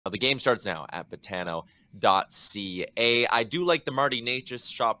The game starts now at Betano.ca. I do like the Marty Natchez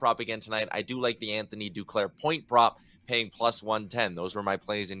shot prop again tonight. I do like the Anthony Duclair point prop paying plus 110. Those were my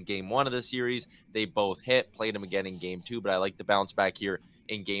plays in game 1 of the series. They both hit. Played them again in game 2, but I like the bounce back here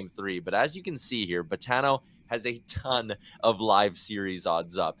in game 3. But as you can see here, Betano has a ton of live series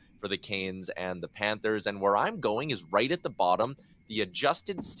odds up for the Canes and the Panthers. And where I'm going is right at the bottom, the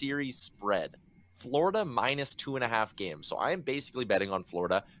adjusted series spread. Florida minus 2.5 games. So I am basically betting on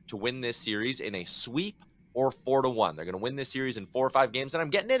Florida to win this series in a sweep or 4-1. They're going to win this series in 4 or 5 games, and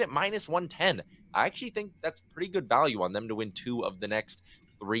I'm getting it at minus 110. I actually think that's pretty good value on them to win 2 of the next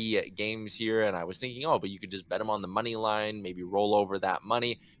 3 games here. And I was thinking, oh, but you could just bet them on the money line, maybe roll over that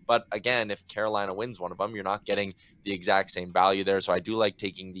money. But again, if Carolina wins one of them, you're not getting the exact same value there. So I do like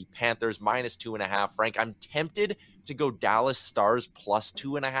taking the Panthers minus 2.5. Frank, I'm tempted to go Dallas Stars plus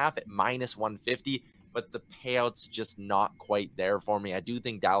 2.5 at minus 150, but the payout's just not quite there for me. I do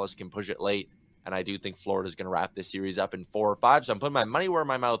think Dallas can push it late, and I do think Florida's going to wrap this series up in 4 or 5. So I'm putting my money where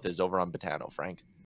my mouth is over on Betano, Frank.